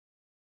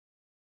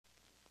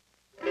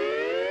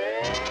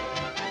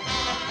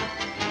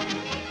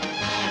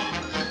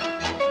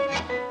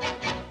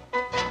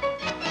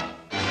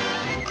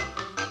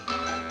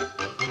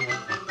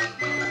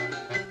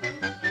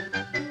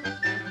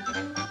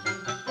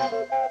How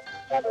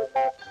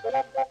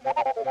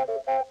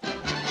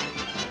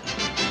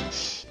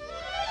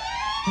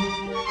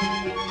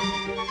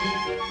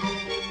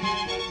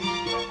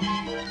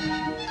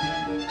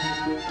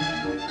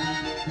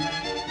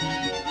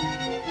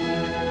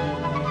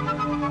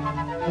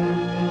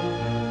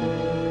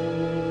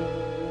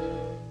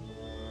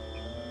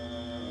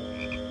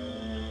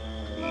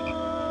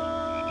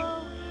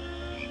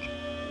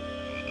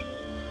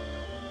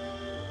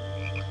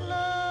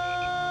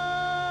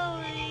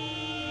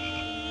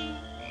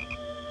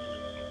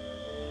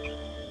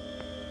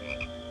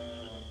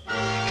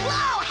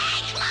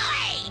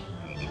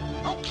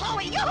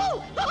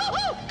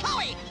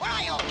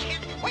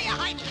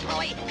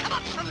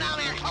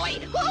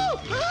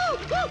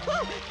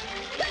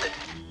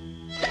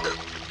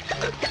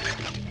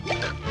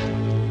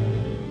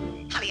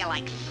do you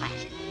like that?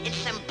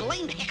 It's them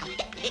blamed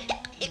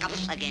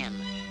hiccups again.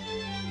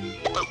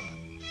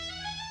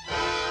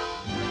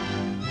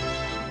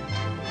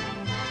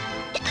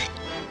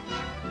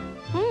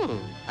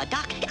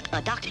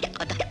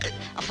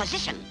 A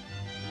physician.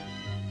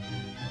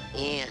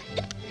 Yeah,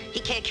 he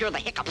can't cure the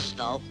hiccups,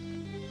 though.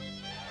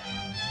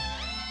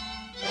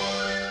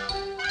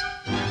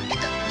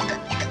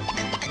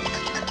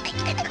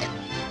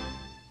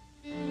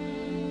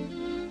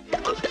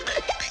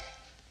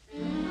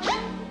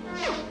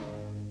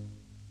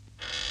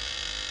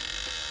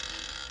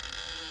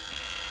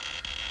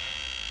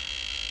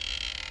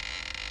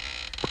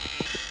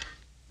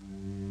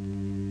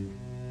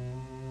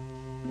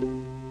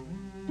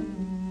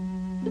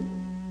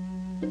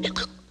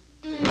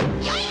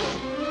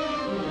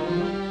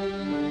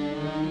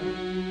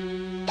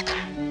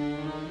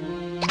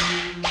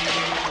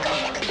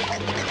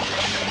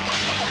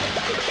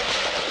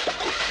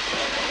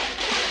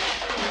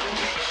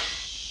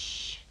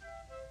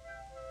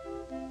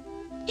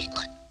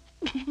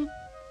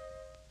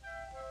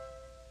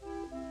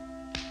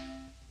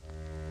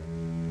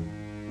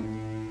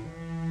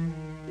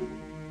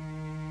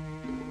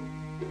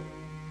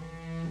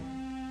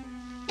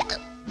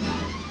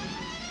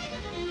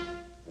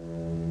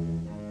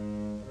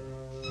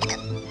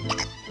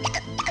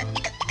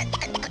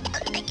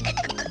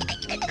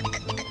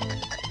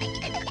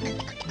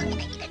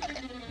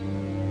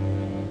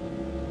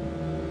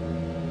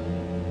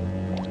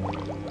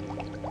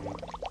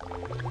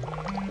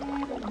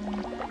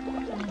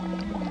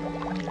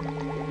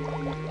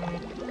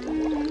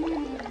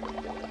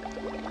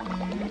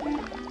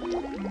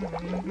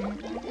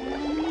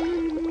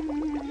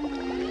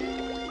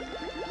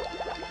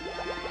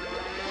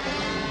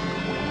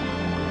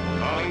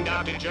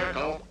 Dr.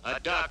 Jerkle, a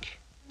duck.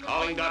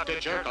 Calling Dr.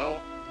 Jerkle,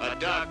 a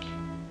duck.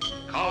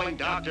 Calling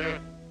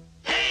Dr.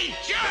 Hey,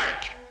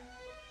 jerk!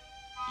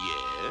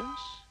 Yes?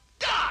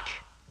 Duck!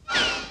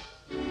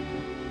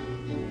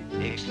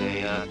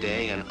 Ixnay,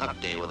 day, and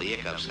upday will the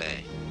hiccups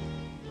say.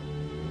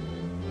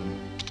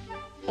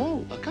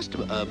 Oh, a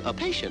customer, a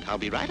patient. I'll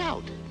be right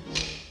out.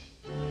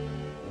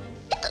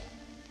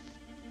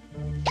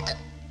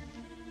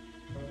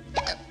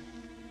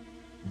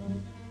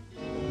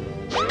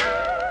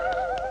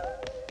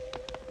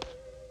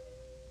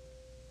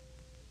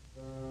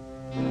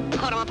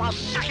 Put him up, I'll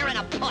suck her in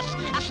a puss.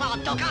 That's all,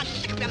 dog. I'll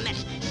stick up your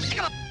mess. Stick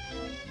him up.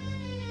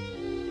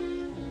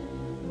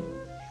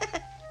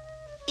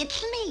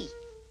 It's me.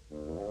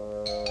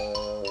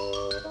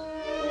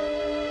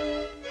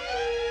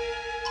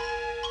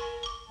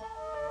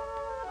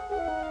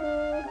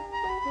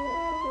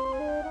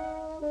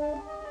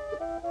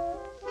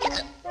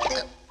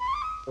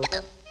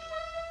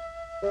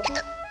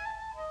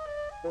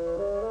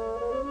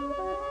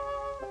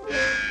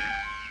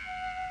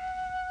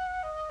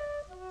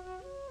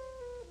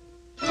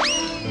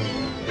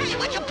 Hey,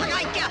 what's your big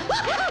idea?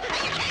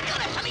 You can't do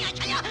this to me, I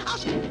tell you.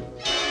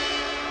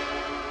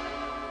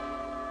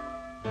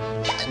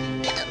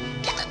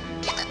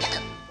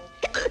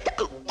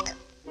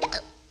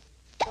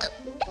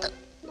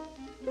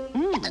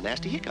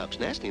 Nasty hiccups,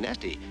 nasty,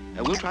 nasty.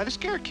 We'll try the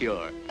scare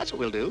cure. That's what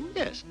we'll do,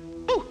 yes.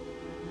 Boo!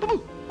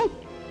 Boo! Boo!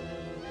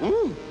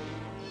 Ooh!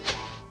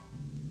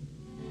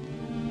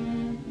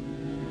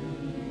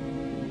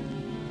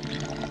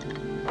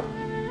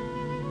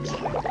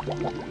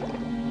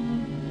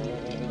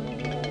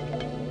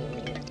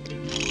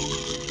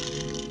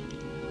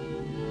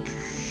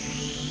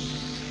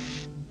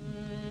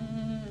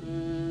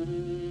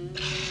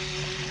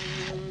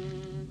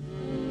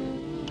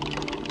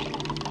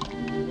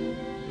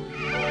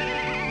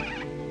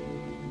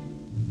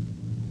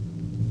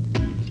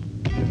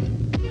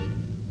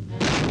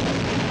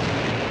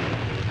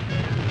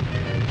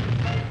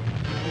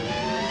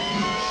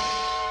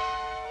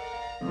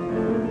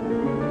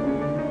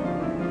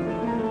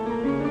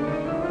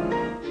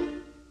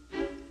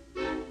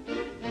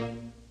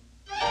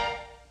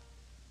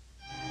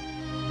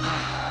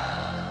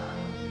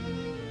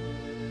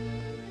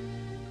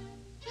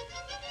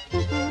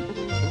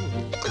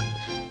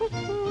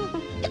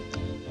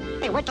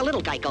 Hey, where'd the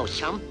little guy go,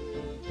 chum?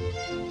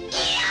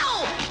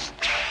 Yo!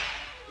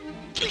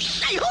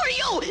 Say, who are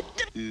you?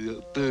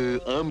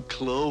 I'm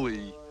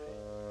Chloe.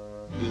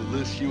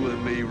 unless you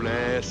and me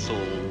wrestle.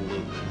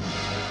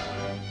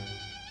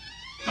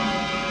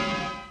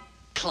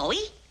 Chloe?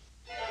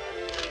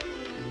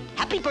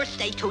 Happy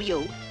birthday to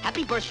you.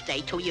 Happy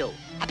birthday to you.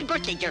 Happy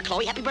birthday, dear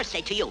Chloe. Happy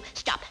birthday to you.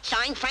 Stop.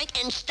 Signed,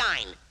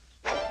 Frankenstein.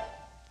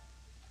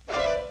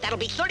 That'll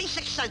be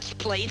 36 cents,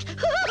 please.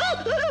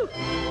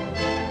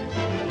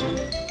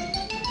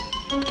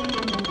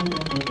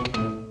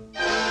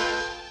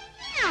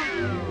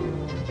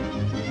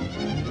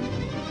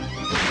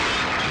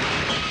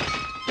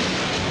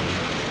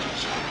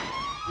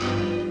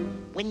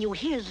 When you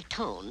hear the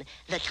tone,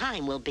 the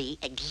time will be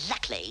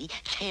exactly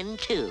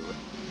 10:02.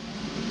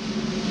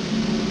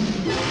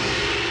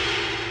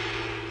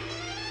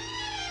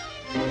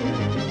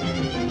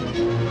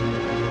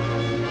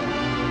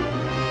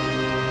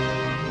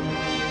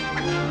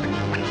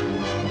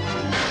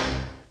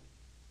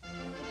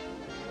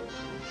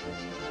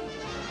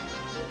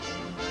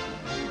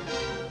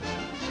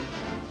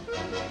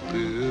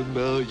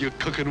 Now you're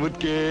cooking with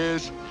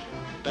gas.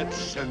 That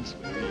sounds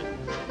right.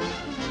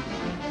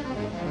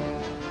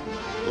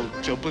 Oh,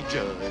 jump a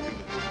jive.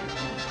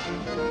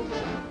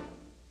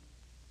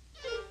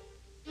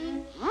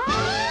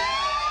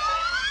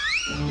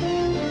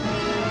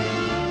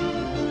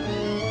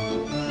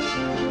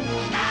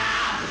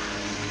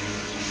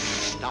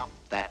 Stop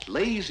that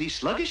lazy,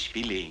 sluggish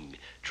feeling,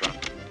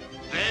 truck.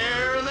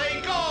 There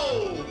they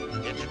go!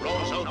 It's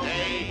Rosso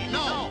Day.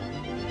 No!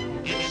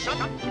 It's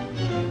some...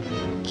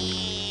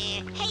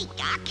 Hey,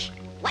 Doc.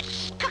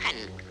 What's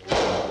cooking?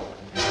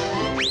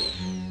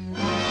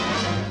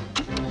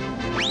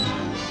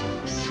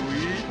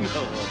 Sweet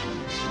love.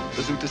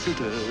 Suta,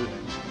 suta.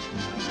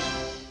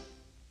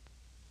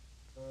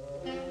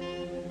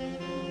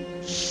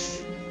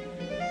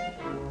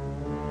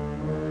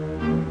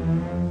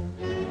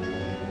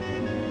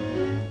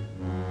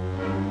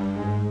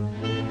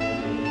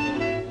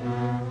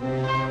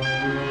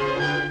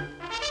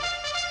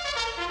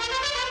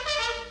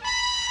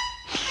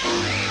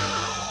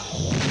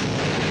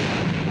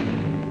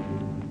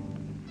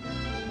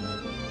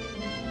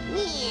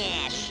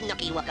 Yeah,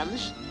 Snooky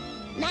Wookums.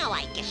 Now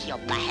I guess you'll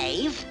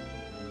behave.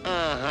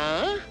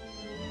 Uh-huh.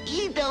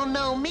 You don't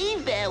know me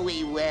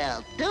very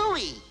well, do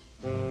we?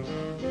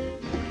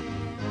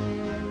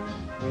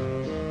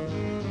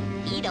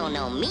 You don't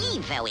know me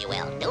very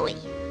well, do we?